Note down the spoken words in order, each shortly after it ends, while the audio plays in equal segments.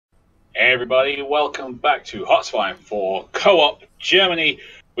Hey everybody, welcome back to Hotswine for Co-op Germany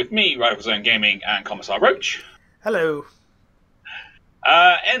with me, Rival Zone Gaming, and Commissar Roach. Hello.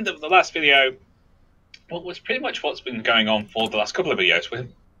 End of the last video. What was pretty much what's been going on for the last couple of videos.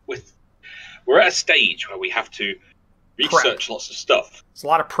 We're at a stage where we have to research lots of stuff. It's a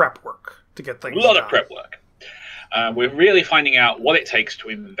lot of prep work to get things done. A lot of prep work. We're really finding out what it takes to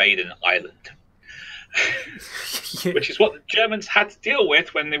invade an island. Which is what the Germans had to deal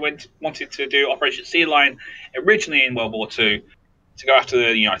with when they wanted to do Operation Sea Lion originally in World War II to go after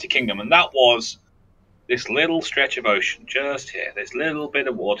the United Kingdom. And that was this little stretch of ocean just here, this little bit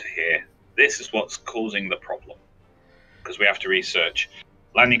of water here. This is what's causing the problem. Because we have to research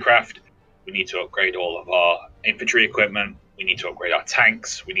landing craft, we need to upgrade all of our infantry equipment, we need to upgrade our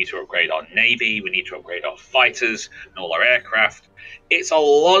tanks, we need to upgrade our navy, we need to upgrade our fighters and all our aircraft. It's a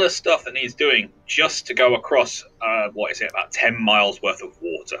lot of stuff that needs doing just to go across, about 10 miles worth of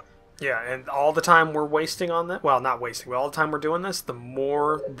water. Yeah, and all the time we're wasting on that, well, not wasting, but all the time we're doing this, the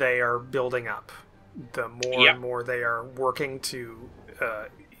more they are building up. The more and more they are working to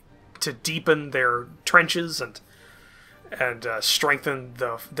deepen their trenches and strengthen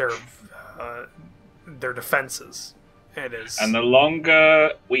their defenses. It is. And the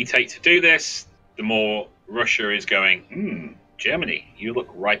longer we take to do this, the more Russia is going, Germany, you look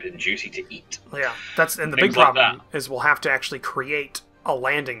ripe and juicy to eat. Yeah, and the big problem is we'll have to actually create a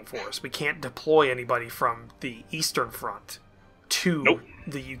landing force. We can't deploy anybody from the Eastern Front to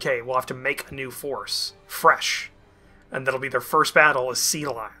the UK. We'll have to make a new force, fresh, and that'll be their first battle is Sea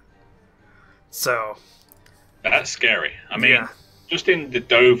Lion. So that's scary. I mean, just in the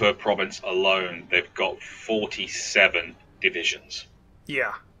Dover province alone, they've got 47 divisions.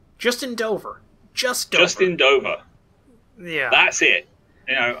 Yeah, just in Dover. Just in Dover. Yeah, that's it.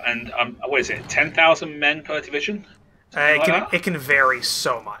 You know, and what is it? 10,000 men per division. It can vary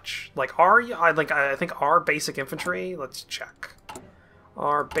so much. Like I think our basic infantry. Let's check.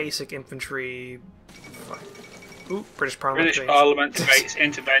 Our basic infantry. Ooh, British Parliament. British Parliament debates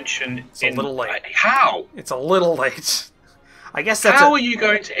intervention. It's a little late. How? It's a little late. I guess that's. How are you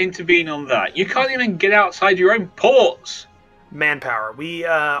going to intervene on that? You can't even get outside your own ports. Manpower.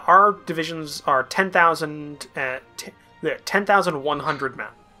 Our divisions are 10,000. 10,100 men.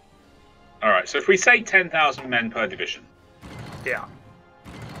 Alright, so if we say 10,000 men per division. Yeah.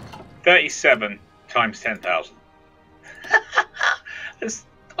 37 times 10,000.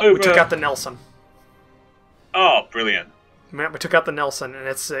 We took out the Nelson. Oh, brilliant. We took out the Nelson, and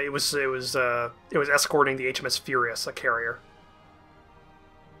it was escorting the HMS Furious, a carrier.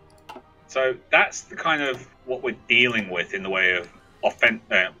 So that's the kind of what we're dealing with in the way of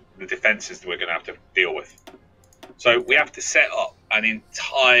the defenses that we're going to have to deal with. So we have to set up an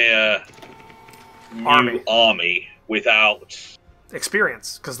entire new army without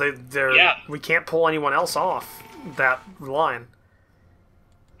experience, because we can't pull anyone else off that line.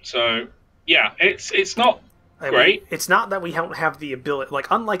 So yeah, it's not great. It's not that we don't have the ability, like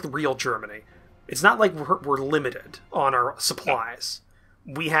unlike real Germany, it's not like we're limited on our supplies.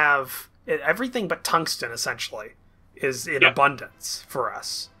 We have everything but tungsten essentially is in abundance for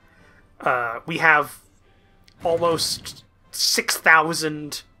us. We have almost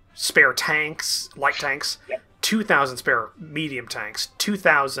 6,000 spare tanks, light tanks, 2,000 spare medium tanks,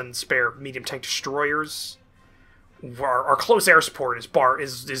 2,000 spare medium tank destroyers. Our close air support is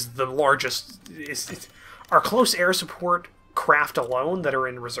the largest. Our close air support craft alone that are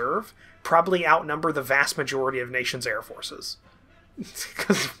in reserve probably outnumber the vast majority of nations' air forces.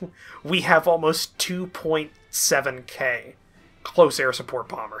 Because we have almost 2.7k close air support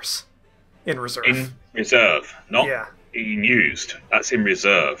bombers in reserve. In reserve, not being used. That's in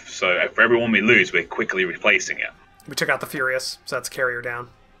reserve. So for everyone we lose, we're quickly replacing it. We took out the Furious, so that's carrier down.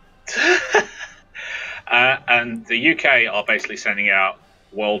 And the UK are basically sending out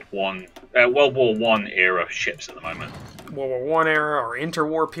World War I era ships at the moment. World War I era or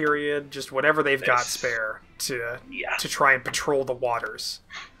interwar period, just whatever they've got spare to try and patrol the waters.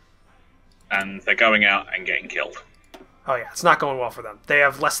 And they're going out and getting killed. Oh yeah, it's not going well for them. They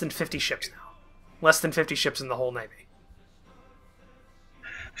have less than 50 ships now. Less than 50 ships in the whole Navy.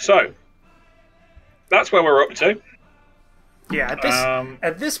 So, that's where we're up to. Yeah,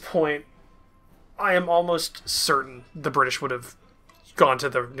 at this point, I am almost certain the British would have gone to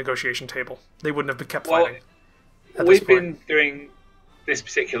the negotiation table. They wouldn't have kept fighting. We've been doing this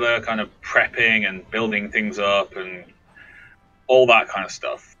particular kind of prepping and building things up and all that kind of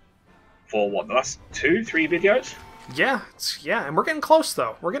stuff for what, the last 2-3 videos? Yeah, and we're getting close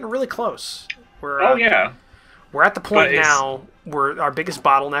though. We're getting really close. We're at the point now where our biggest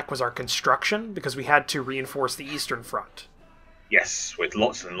bottleneck was our construction because we had to reinforce the Eastern Front. Yes, with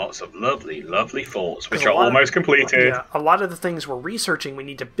lots and lots of lovely, lovely forts, which 'Cause are almost completed. Yeah, a lot of the things we're researching we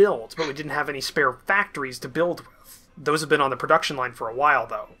need to build, but we didn't have any spare factories to build with. Those have been on the production line for a while,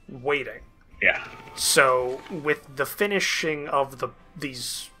 though, waiting. Yeah. So with the finishing of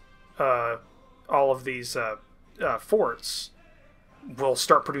all of these forts, we'll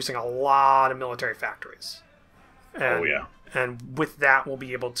start producing a lot of military factories. And, Oh, yeah. And with that, we'll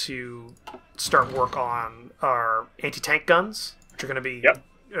be able to start work on our anti-tank guns, which are going to be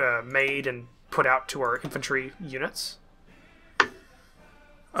made and put out to our infantry units.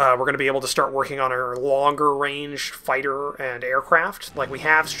 We're going to be able to start working on our longer range fighter and aircraft. Like, we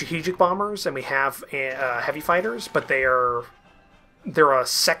have strategic bombers and we have heavy fighters, but they're a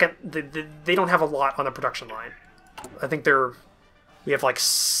second. They don't have a lot on the production line. I think we have like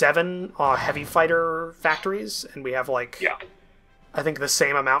 7 heavy fighter factories, and we have like I think the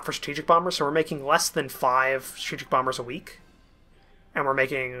same amount for strategic bombers. So we're making less than 5 strategic bombers a week, and we're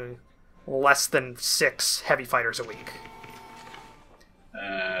making less than 6 heavy fighters a week.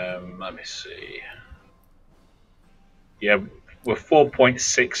 Let me see. Yeah, we're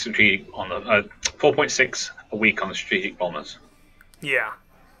 4.6 strategic on the 4.6 a week on the strategic bombers. Yeah,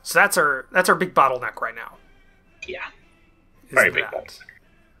 so that's our big bottleneck right now. Yeah, very big that. bottleneck.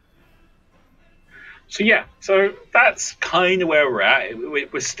 So yeah, so that's kind of where we're at.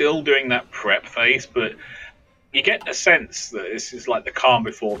 We're still doing that prep phase, but you get a sense that this is like the calm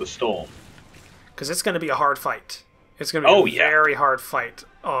before the storm. Because it's going to be a hard fight. It's going to be a very hard fight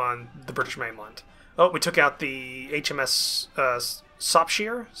on the British mainland. Oh, we took out the HMS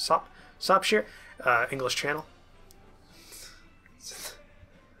Shropshire, English Channel.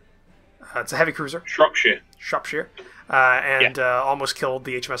 It's a heavy cruiser. Shropshire. And almost killed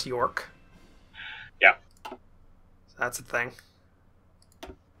the HMS York. Yeah. So that's a thing.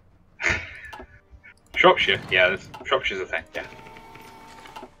 Shropshire? Yeah, Shropshire's a thing, yeah.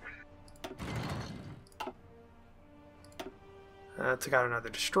 Took out another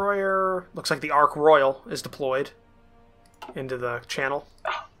destroyer. Looks like the Ark Royal is deployed into the channel.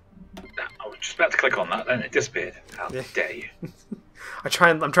 Oh, I was just about to click on that, then it disappeared. How dare you? I'm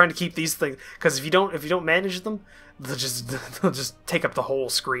trying to keep these things, because if you don't manage them, they'll just take up the whole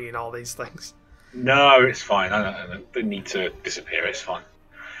screen. All these things. No, it's fine. I don't, they need to disappear. It's fine.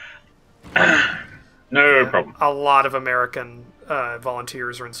 No problem. A lot of American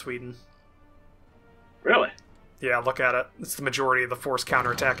volunteers are in Sweden. Really? Yeah, look at it. It's the majority of the force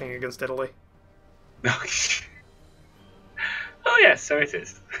counterattacking against Italy. Oh yeah, so it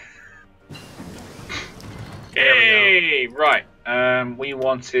is. Hey, right. We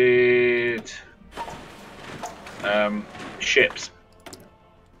wanted ships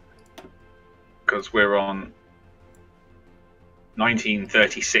because we're on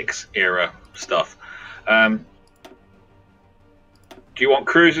 1936 era stuff. Do you want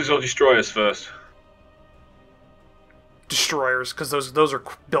cruisers or destroyers first? Destroyers, because those are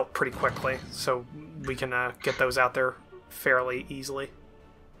built pretty quickly, so we can get those out there fairly easily.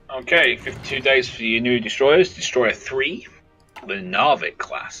 Okay, 52 days for your new destroyers. Destroyer 3, the Narvik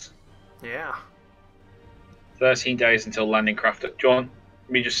class. Yeah. 13 days until landing craft. Do you want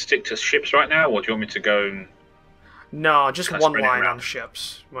me to just stick to ships right now, or do you want me to go and... No, just one line on the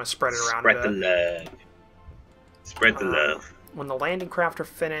ships. You want to spread it around Spread a bit. the love. Spread the love. When the landing craft are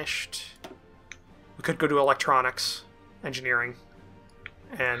finished, we could go to electronics, engineering,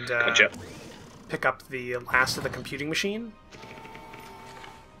 and Gotcha. pick up the last of the computing machine.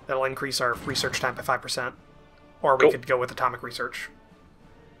 That'll increase our research time by 5%. Or we could go with atomic research.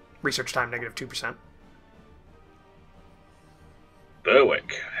 Research time -2%.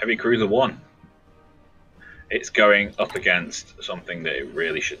 Berwick, Heavy Cruiser 1. It's going up against something that it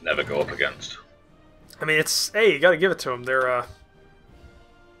really should never go up against. I mean, hey, you gotta give it to them. They're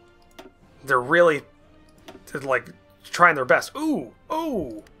really, like, trying their best. Ooh!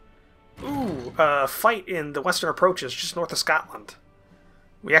 Fight in the western approaches just north of Scotland.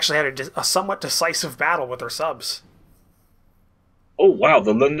 We actually had a somewhat decisive battle with our subs. Oh wow,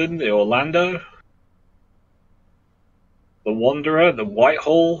 the London, the Orlando, the Wanderer, the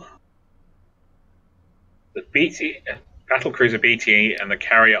Whitehall, the BT, Battlecruiser BT, and the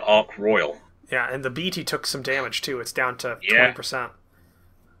Carrier Ark Royal. Yeah, and the BT took some damage too. It's down to 20%.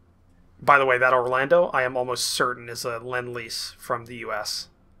 By the way, that Orlando, I am almost certain, is a Lend-Lease from the U.S.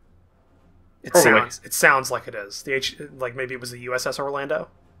 It sounds like it is. Like maybe it was the USS Orlando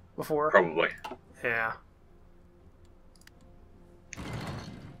before. Probably. Yeah.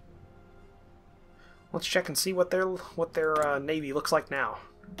 Let's check and see what their navy looks like now.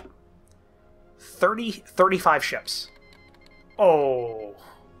 35 ships. Oh.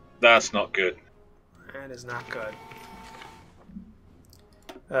 That's not good. That is not good.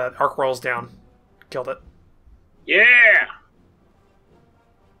 Arc Royal's down. Killed it. Yeah!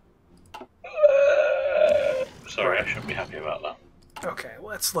 Sorry, Right. I shouldn't be happy about that. Okay,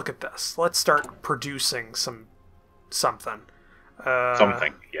 let's look at this. Let's start producing something.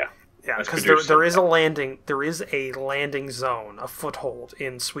 Something, yeah. Yeah, Let's because produce there is a something. landing zone, a foothold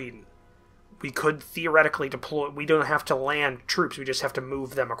in Sweden. We could theoretically deploy. We don't have to land troops. We just have to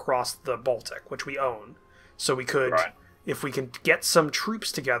move them across the Baltic, which we own. So we could, Right. if we can get some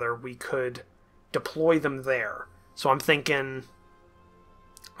troops together, we could deploy them there. So I'm thinking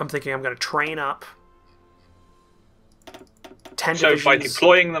I'm going to train up 10 So divisions. by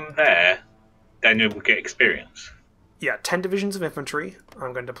deploying them there, then you will get experience. Yeah, 10 divisions of infantry.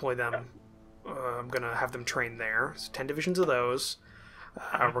 I'm going to deploy them. I'm going to have them train there. So 10 divisions of those.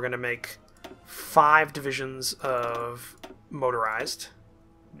 We're going to make 5 divisions of motorized.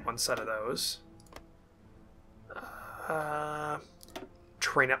 One set of those.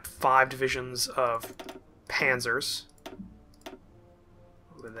 Train up 5 divisions of panzers.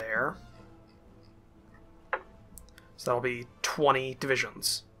 Over there. So that'll be 20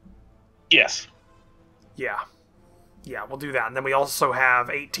 divisions. Yes. Yeah. Yeah, we'll do that. And then we also have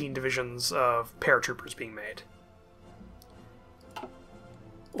 18 divisions of paratroopers being made.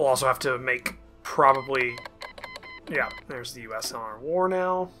 We'll also have to make probably... Yeah, there's the US on our war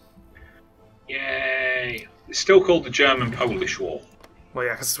now. Yay. It's still called the German-Polish War. Well,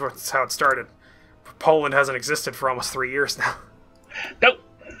 yeah, because that's how it started. Poland hasn't existed for almost 3 years now. Nope.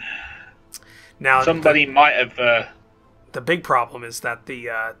 Now, Somebody might have... the big problem is that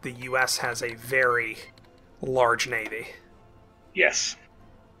the US has a very large navy. Yes.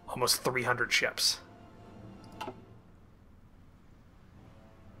 Almost 300 ships.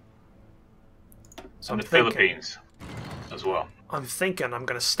 So And I'm the thinking, Philippines as well. I'm going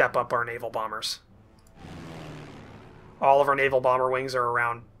to step up our naval bombers. All of our naval bomber wings are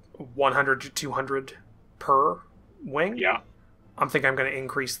around 100 to 200 per wing. Yeah. I'm thinking I'm going to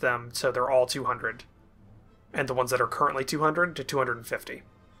increase them so they're all 200. And the ones that are currently 200 to 250.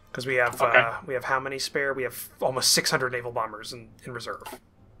 Because we have we have how many spare? We have almost 600 naval bombers in reserve.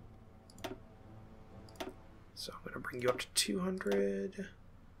 So I'm going to bring you up to 200.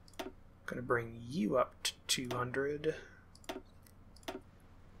 I'm going to bring you up to 200.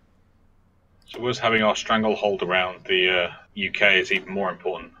 So us having our stranglehold around the UK is even more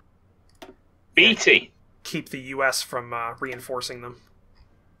important. Beatty! Keep the US from reinforcing them.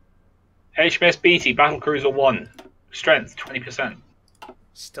 HMS Beatty, Battlecruiser 1. Strength, 20%.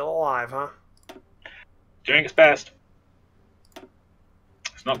 Still alive, huh? Doing its best.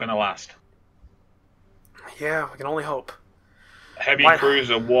 It's not going to last. Yeah, we can only hope. Heavy Why-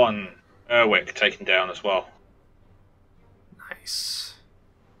 Cruiser 1, Erwick, taken down as well. Nice.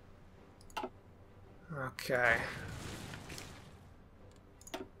 Okay.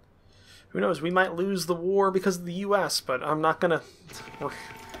 Who knows? We might lose the war because of the U.S., but I'm not gonna. We're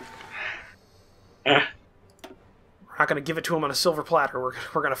not gonna give it to them on a silver platter.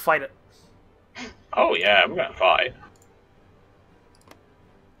 We're gonna fight it. Oh yeah, we're going to fight.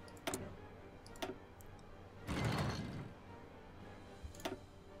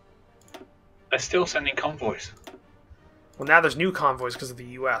 They're still sending convoys. Well, now there's new convoys because of the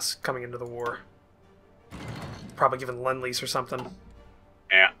U.S. coming into the war. Probably given Lend-Lease or something.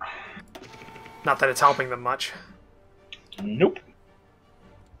 Yeah. Not that it's helping them much. Nope.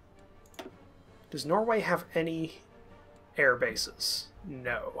 Does Norway have any air bases?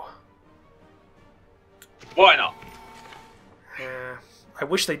 No. Why not? I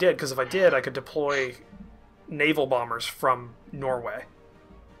wish they did, because if I did, I could deploy naval bombers from Norway.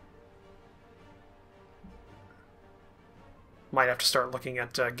 Might have to start looking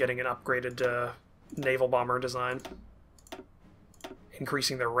at getting an upgraded naval bomber design.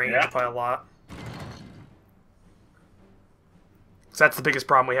 Increasing their range by a lot. 'Cause that's the biggest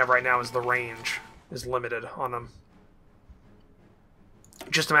problem we have right now, is the range is limited on them.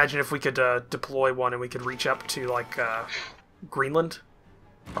 Just imagine if we could deploy one and we could reach up to, like, Greenland?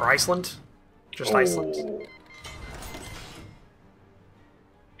 Or Iceland? Just Iceland. Ooh.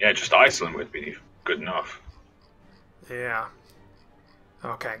 Yeah, just Iceland would be good enough. Yeah.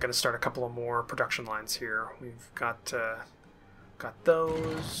 Okay, I'm gonna start a couple of more production lines here. We've got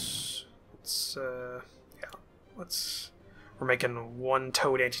those. We're making 1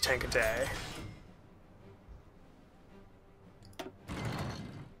 towed anti-tank a day.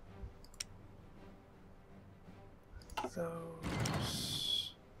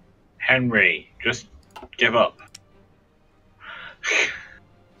 Those. Henry, just give up.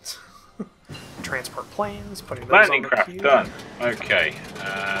 Transport planes, putting those Landing on the craft queue. done. Okay.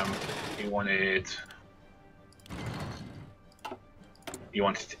 You wanted You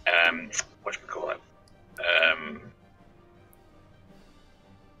wanted what should we call it?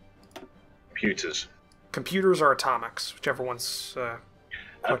 Computers. Computers or atomics, whichever one's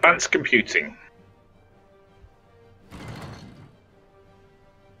Advanced computing.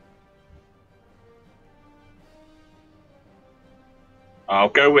 I'll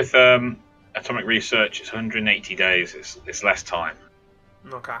go with atomic research. It's 180 days. It's less time.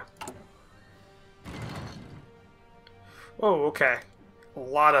 Okay. Oh, okay. A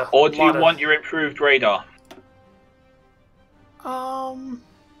lot of. Or do you want your improved radar? You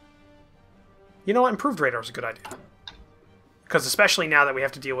know what? Improved radar is a good idea. Because especially now that we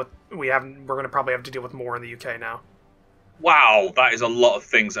have to deal with, we're going to probably have to deal with more in the UK now. Wow, that is a lot of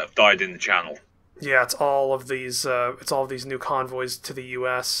things that have died in the channel. Yeah, it's all of these new convoys to the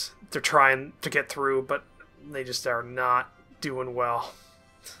US. They're trying to get through, but they just are not doing well.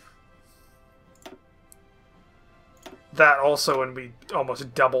 That also, and we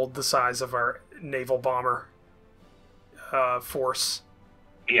almost doubled the size of our naval bomber force.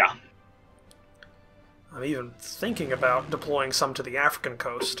 Yeah. I'm even thinking about deploying some to the African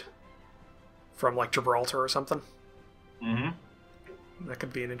coast. From, like, Gibraltar or something. Mm-hmm. That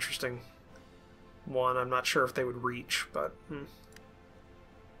could be an interesting one. I'm not sure if they would reach, but... I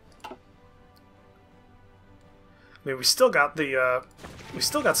mean, we still got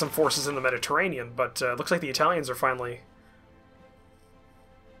some forces in the Mediterranean, but it looks like the Italians are finally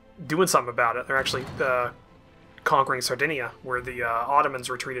doing something about it. They're actually conquering Sardinia, where the Ottomans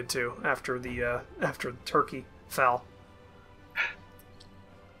retreated to after Turkey fell.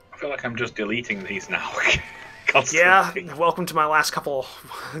 I feel like I'm just deleting these now. Yeah, welcome to my last couple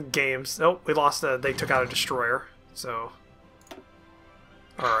games. Oh, we lost. They took out a destroyer, so,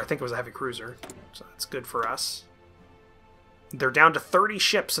 or I think it was a heavy cruiser, so that's good for us. They're down to 30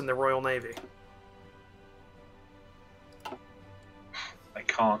 ships in the Royal Navy. They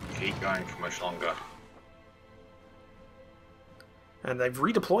can't keep going for much longer. And they've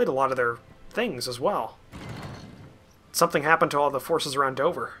redeployed a lot of their things as well. Something happened to all the forces around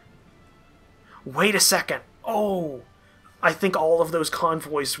Dover. Wait a second. Oh, I think all of those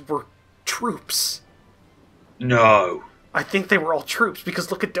convoys were troops. No. I think they were all troops,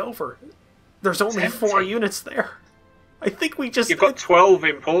 because look at Dover. There's only 4 units there. I think we just... You've got 12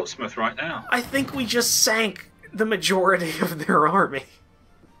 in Portsmouth right now. I think we just sank the majority of their army.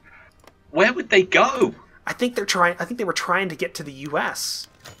 Where would they go? I think they were trying to get to the US.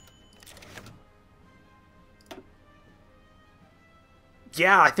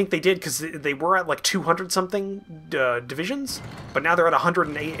 Yeah, I think they did, because they were at like 200-something divisions, but now they're at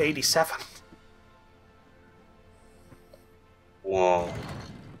 187. Whoa.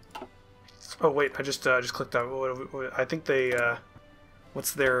 Oh wait, I just clicked out. I think they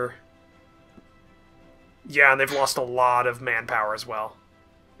what's their? Yeah, and they've lost a lot of manpower as well.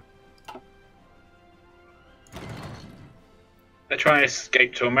 They're trying to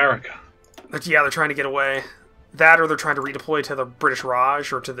escape to America. But yeah, they're trying to get away. That, or they're trying to redeploy to the British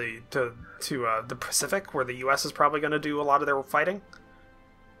Raj or to the Pacific, where the U.S. is probably going to do a lot of their fighting.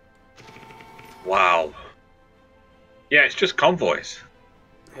 Wow. Yeah, it's just convoys.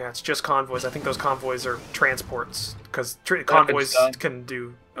 Yeah, it's just convoys. I think those convoys are transports, because convoys can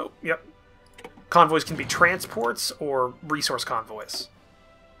do... Oh, yep. Convoys can be transports or resource convoys.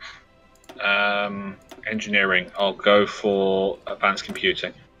 Engineering. I'll go for advanced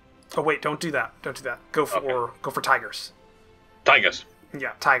computing. Oh wait, don't do that. Don't do that. Go for Tigers. Tigers.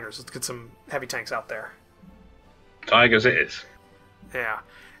 Yeah, Tigers. Let's get some heavy tanks out there. Tigers it is. Yeah.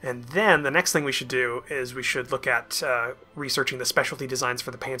 And then the next thing we should do is we should look at researching the specialty designs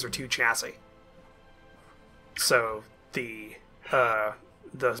for the Panzer II chassis. So the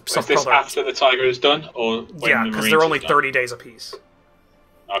Is this after the Tiger is done, or when yeah, because they're only 30 days apiece.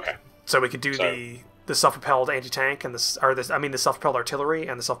 Okay. So we could do the self-propelled anti-tank and the self-propelled artillery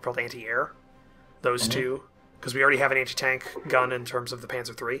and the self-propelled anti-air. Those two, because we already have an anti-tank gun in terms of the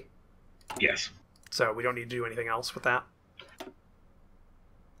Panzer III. Yes. So we don't need to do anything else with that.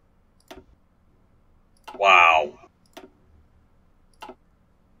 Wow.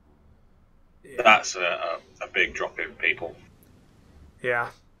 Yeah. That's a big drop in people. Yeah,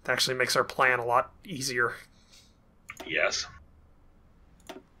 it actually makes our plan a lot easier. Yes.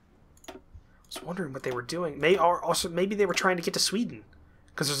 I was wondering what they were doing. Maybe they were trying to get to Sweden,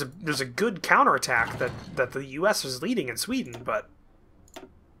 because there's a good counterattack that the U.S. is leading in Sweden, but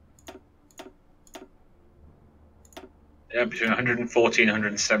yeah, between 140 and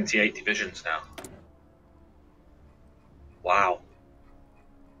 178 divisions now. Wow.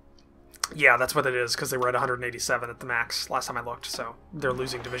 Yeah, that's what it is, because they were at 187 at the max last time I looked, so they're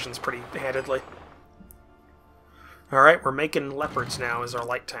losing divisions pretty handedly. Alright, we're making Leopards now as our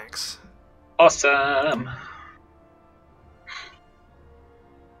light tanks. Awesome.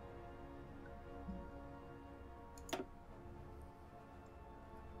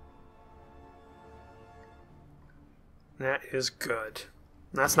 That is good.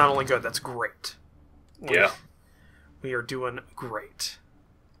 That's not only good, that's great. Yeah. We are doing great.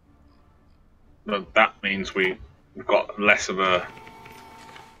 But that means we've got less of a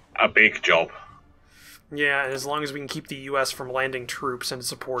big job. Yeah, and as long as we can keep the US from landing troops in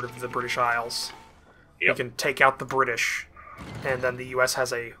support of the British Isles, Yep. we can take out the British, and then the US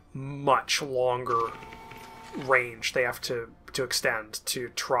has a much longer range they have to extend to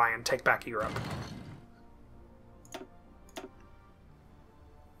try and take back Europe.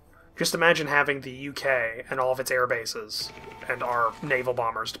 Just imagine having the UK and all of its air bases and our naval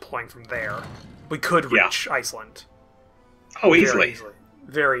bombers deploying from there. We could reach Iceland. Oh, easily.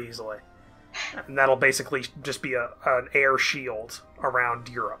 Very easily. And that'll basically just be an air shield around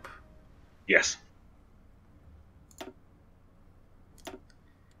Europe. Yes.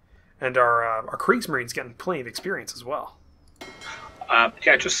 And our Kriegsmarine's getting plenty of experience as well.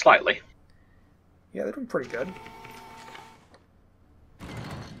 Yeah, just slightly. Yeah, they're doing pretty good.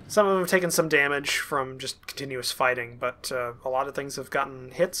 Some of them have taken some damage from just continuous fighting, but a lot of things have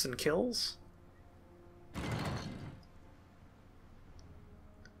gotten hits and kills.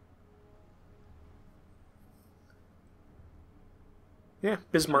 Yeah,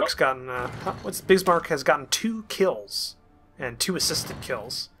 Bismarck's gotten... Bismarck has gotten 2 kills and 2 assisted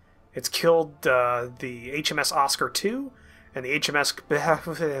kills. It's killed the HMS Oscar II and the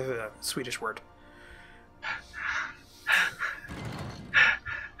HMS... Swedish word.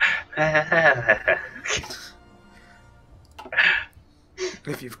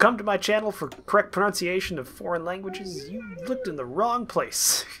 If you've come to my channel for correct pronunciation of foreign languages, you looked in the wrong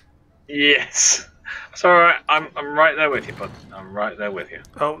place. Yes. It's alright. I'm right there with you, bud. I'm right there with you.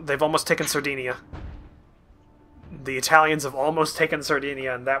 Oh, they've almost taken Sardinia. The Italians have almost taken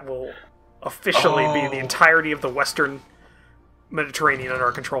Sardinia, and that will officially be the entirety of the Western Mediterranean under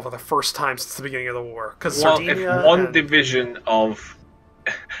our control for the first time since the beginning of the war. Because Sardinia, if one division of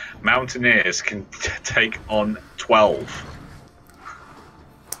mountaineers can take on 12.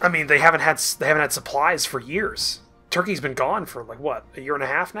 I mean, they haven't had supplies for years. Turkey's been gone for like what, a year and a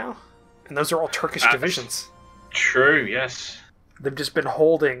half now, and those are all Turkish divisions. True. Yes. They've just been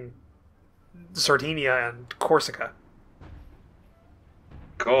holding Sardinia and Corsica.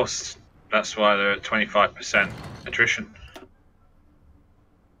 Of course. That's why they're at 25% attrition.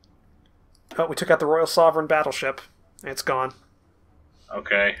 Oh, we took out the Royal Sovereign battleship. It's gone.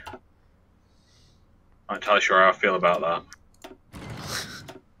 Okay. I'm not entirely sure how I feel about that.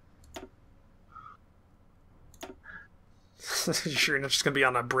 You sure you're not just going to be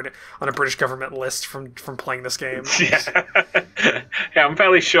on a British government list from playing this game? Yeah. Yeah, I'm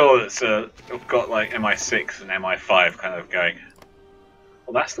fairly sure that we've got like MI6 and MI5 kind of going,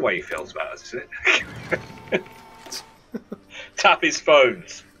 well, that's the way he feels about us, is it? Tap his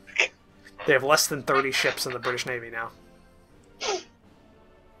phones. They have less than 30 ships in the British Navy now.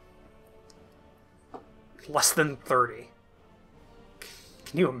 Less than 30.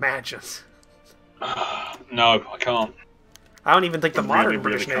 Can you imagine? No, I can't. I don't even think the modern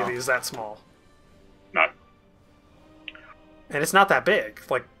British really Navy is that small. No. And it's not that big.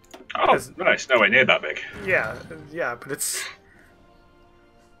 Like, oh, no, it's nowhere near that big. Yeah, but it's...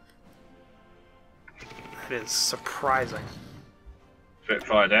 That is surprising.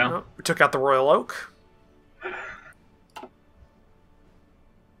 Spitfire down. Oh, we took out the Royal Oak.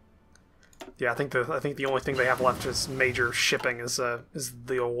 Yeah, I think the only thing they have left is major shipping is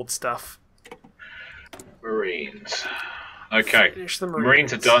the old stuff. Marines. Okay. Finish the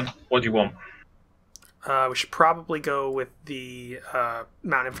Marines are done. What do you want? We should probably go with the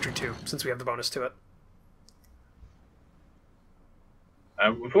Mountain Infantry 2, since we have the bonus to it.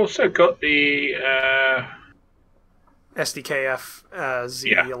 We've also got the SDKF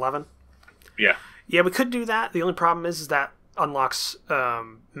Z11. Yeah. Yeah, we could do that. The only problem is that unlocks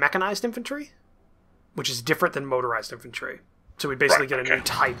mechanized infantry, which is different than motorized infantry. So we basically get a new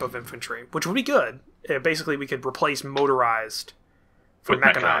type of infantry, which would be good. Basically, we could replace motorized for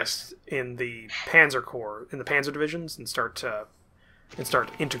mechanized in the Panzer Corps, in the Panzer divisions, and start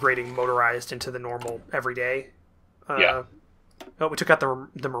integrating motorized into the normal everyday. Yeah. Oh, we took out the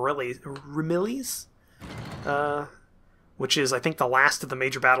Ramillies, which is I think the last of the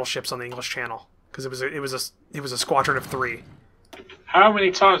major battleships on the English Channel, because it was a squadron of 3. How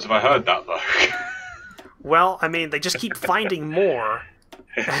many times have I heard that though? Well, I mean, they just keep finding more.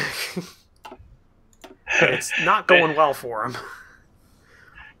 It's not going well for them.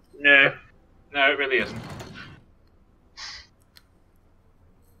 No, it really isn't.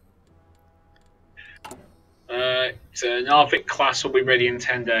 So Narvik class will be ready in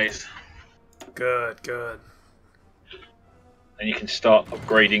 10 days. Good, good. And you can start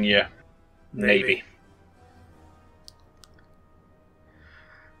upgrading your navy.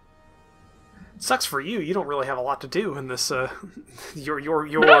 Sucks for you. You don't really have a lot to do in this. Your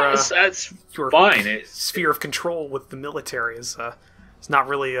that's fine. Sphere of control with the military is it's not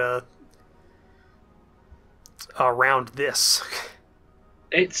really around this.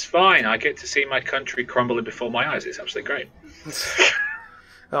 It's fine. I get to see my country crumbling before my eyes. It's absolutely great.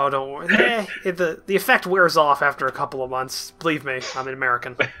 Oh, don't worry. The effect wears off after a couple of months. Believe me, I'm an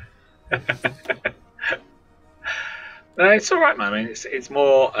American. It's all right, man. I mean, it's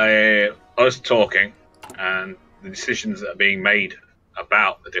more us talking and the decisions that are being made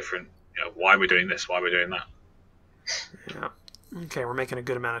about the different, why we're doing this, why we're doing that. Yeah. Okay, we're making a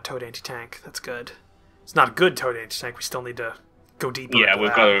good amount of Toad anti-tank. That's good. It's not a good Toad anti-tank. We still need to go deeper. Yeah,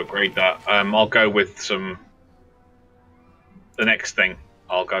 we've got to upgrade that. I'll go with some. The next thing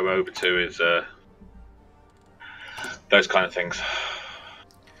I'll go over to is those kind of things.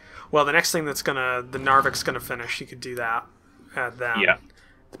 Well, the next thing the Narvik's gonna finish, you could do that. Then yeah.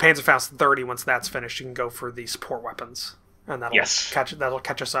 The Panzerfaust 30, once that's finished, you can go for the support weapons, and that'll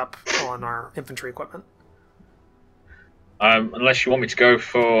catch us up on our infantry equipment. Unless you want me to go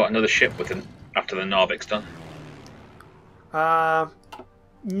for another ship after the Narvik's done.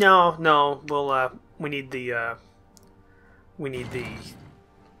 No. We need the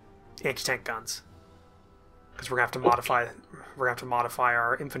anti-tank guns because we're gonna have to modify. We're gonna have to modify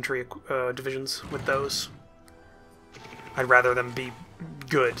our infantry divisions with those. I'd rather them be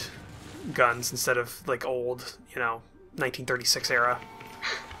good guns instead of like old, 1936 era.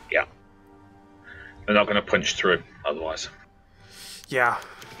 Yeah. They're not going to punch through otherwise. Yeah.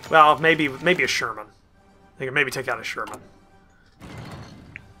 Well, maybe a Sherman. They could maybe take out a Sherman.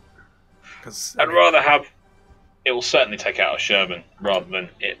 Because I'd rather have. It will certainly take out a Sherman rather than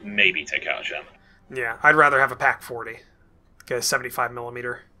it maybe take out a Sherman. Yeah, I'd rather have a Pak 40. Get a 75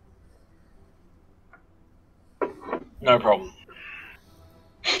 millimeter. No problem.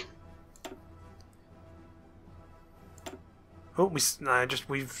 Oh,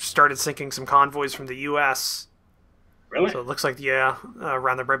 we've started sinking some convoys from the U.S. Really? So it looks like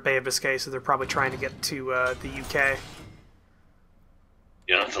around the Bay of Biscay. So they're probably trying to get to the U.K.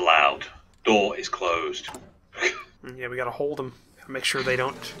 You're not allowed. Door is closed. Yeah, we got to hold them. Gotta make sure they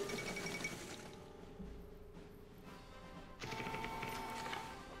don't.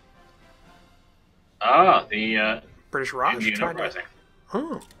 The British Raj Indian trying uprising.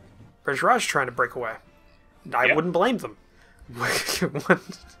 British Raj trying to break away. I wouldn't blame them. I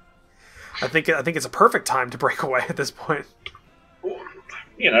think it's a perfect time to break away at this point.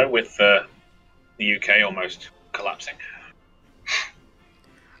 With the UK almost collapsing.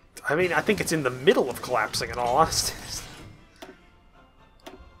 I mean, I think it's in the middle of collapsing, in all honesty.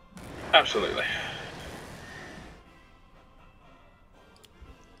 Absolutely.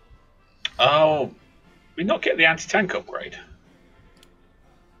 Oh, we not get the anti-tank upgrade?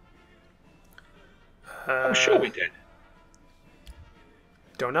 I'm sure we did.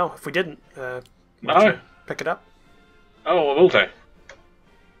 Don't know. If we didn't, no. Pick it up. Oh, I will do.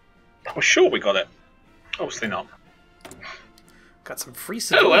 I'm sure we got it. Obviously not. Got some free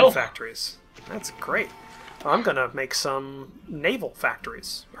civilian factories. That's great. I'm gonna make some naval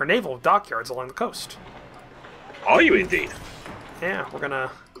factories, or naval dockyards along the coast. Are you indeed? Yeah, we're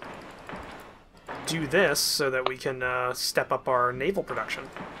gonna do this so that we can step up our naval production.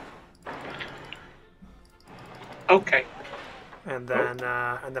 Okay. And then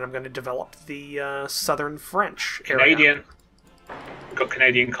I'm going to develop the southern French Canadian. area. We've got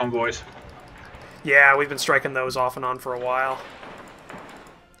Canadian convoys. Yeah, we've been striking those off and on for a while.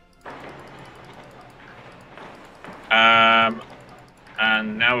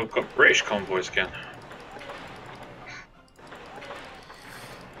 And now we've got British convoys again.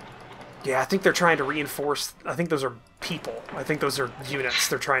 Yeah, I think they're trying to reinforce. I think those are people. I think those are units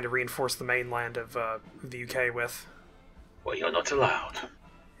they're trying to reinforce the mainland of the UK with. Well, you're not allowed.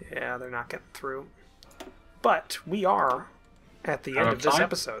 Yeah, they're not getting through. But we are at the end of this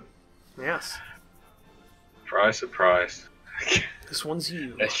episode. Yes. Surprise, surprise. This one's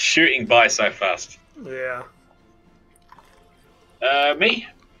you. They're shooting by so fast. Yeah. Me?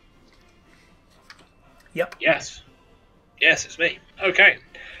 Yep. Yes. Yes, it's me. Okay.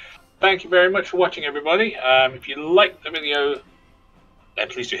 Thank you very much for watching, everybody. If you liked the video, then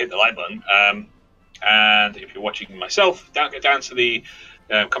please do hit the like button. And if you're watching myself, get down to the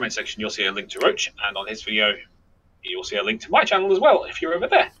comment section, you'll see a link to Roach, and on his video, you'll see a link to my channel as well, if you're over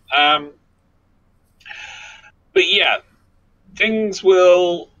there. But yeah, things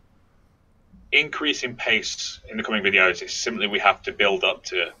will increase in pace in the coming videos. It's simply we have to build up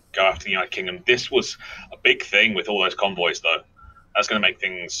to go after the United Kingdom. This was a big thing with all those convoys, though. That's going to make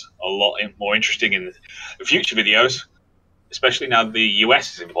things a lot more interesting in the future videos, especially now the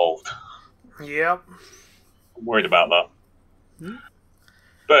US is involved. Yep. I'm worried about that.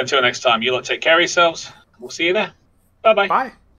 But until next time, you lot take care of yourselves. We'll see you there. Bye-bye. Bye.